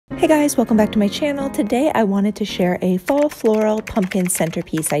Hey guys, welcome back to my channel. Today I wanted to share a fall floral pumpkin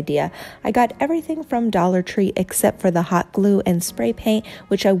centerpiece idea. I got everything from Dollar Tree except for the hot glue and spray paint,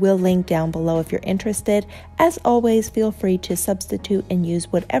 which I will link down below if you're interested. As always, feel free to substitute and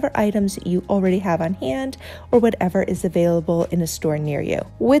use whatever items you already have on hand or whatever is available in a store near you.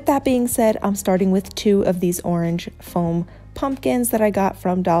 With that being said, I'm starting with 2 of these orange foam pumpkins that I got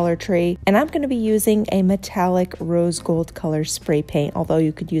from Dollar Tree, and I'm going to be using a metallic rose gold color spray paint, although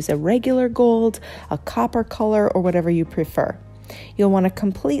you could use a regular gold, a copper color, or whatever you prefer. You'll want to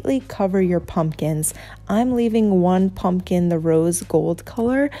completely cover your pumpkins. I'm leaving one pumpkin the rose gold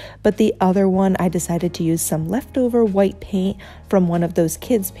color, but the other one I decided to use some leftover white paint from one of those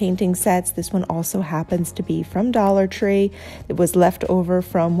kids painting sets. This one also happens to be from Dollar Tree. It was left over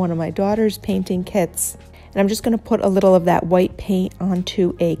from one of my daughter's painting kits. And I'm just going to put a little of that white paint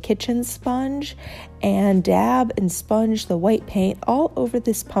onto a kitchen sponge and dab and sponge the white paint all over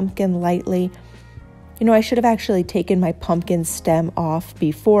this pumpkin lightly. You know, I should have actually taken my pumpkin stem off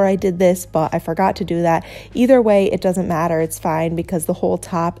before I did this, but I forgot to do that. Either way, it doesn't matter. It's fine because the whole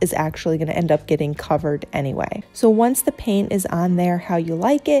top is actually going to end up getting covered anyway. So once the paint is on there how you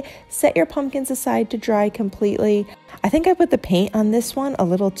like it, set your pumpkins aside to dry completely. I think I put the paint on this one a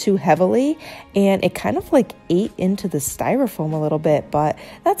little too heavily, and it kind of like ate into the styrofoam a little bit, but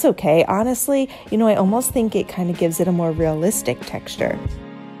that's okay. Honestly, you know, I almost think it kind of gives it a more realistic texture.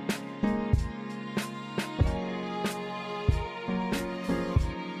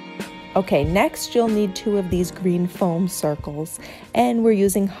 Okay, next you'll need 2 of these green foam circles, and we're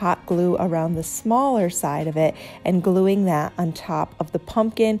using hot glue around the smaller side of it and gluing that on top of the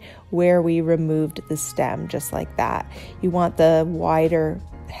pumpkin where we removed the stem, just like that. You want the wider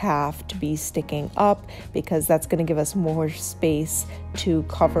half to be sticking up because that's going to give us more space to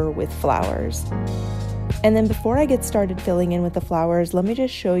cover with flowers. And then before I get started filling in with the flowers, let me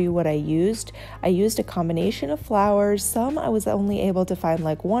just show you what I used. I used a combination of flowers. Some I was only able to find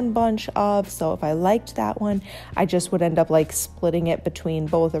like one bunch of, so if I liked that one, I just would end up like splitting it between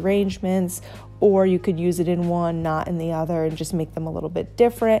both arrangements, or you could use it in one, not in the other, and just make them a little bit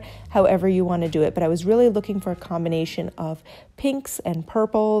different, however you want to do it. But I was really looking for a combination of pinks and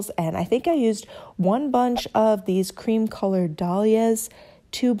purples, and I think I used 1 bunch of these cream colored dahlias,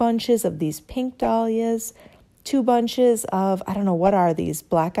 2 bunches of these pink dahlias, 2 bunches of, I don't know, what are these,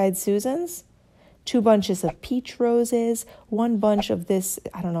 black-eyed Susans? 2 bunches of peach roses, 1 bunch of this,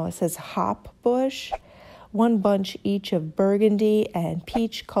 I don't know, it says hop bush, 1 bunch each of burgundy and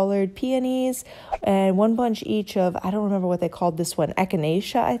peach colored peonies, and 1 bunch each of, I don't remember what they called this one,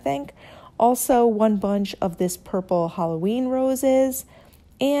 echinacea, I think. Also 1 bunch of this purple Halloween roses,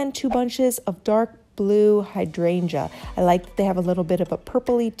 and 2 bunches of dark blue hydrangea. I like that they have a little bit of a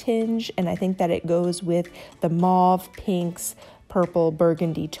purpley tinge, and I think that it goes with the mauve, pinks, purple,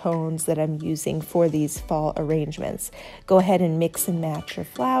 burgundy tones that I'm using for these fall arrangements. Go ahead and mix and match your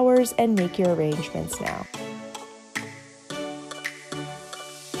flowers and make your arrangements now.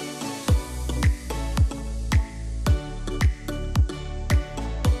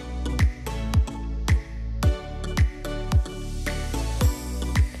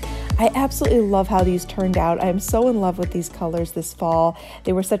 I absolutely love how these turned out. I'm so in love with these colors this fall.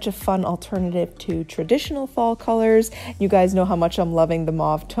 They were such a fun alternative to traditional fall colors. You guys know how much I'm loving the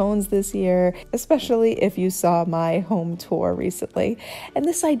mauve tones this year, especially if you saw my home tour recently. And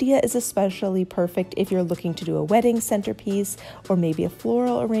this idea is especially perfect if you're looking to do a wedding centerpiece or maybe a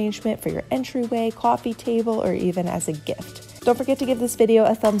floral arrangement for your entryway, coffee table, or even as a gift. Don't forget to give this video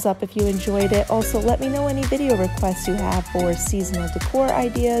a thumbs up if you enjoyed it. Also, let me know any video requests you have for seasonal decor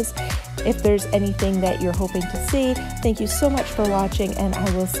ideas. If there's anything that you're hoping to see, thank you so much for watching, and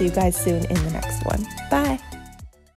I will see you guys soon in the next one. Bye!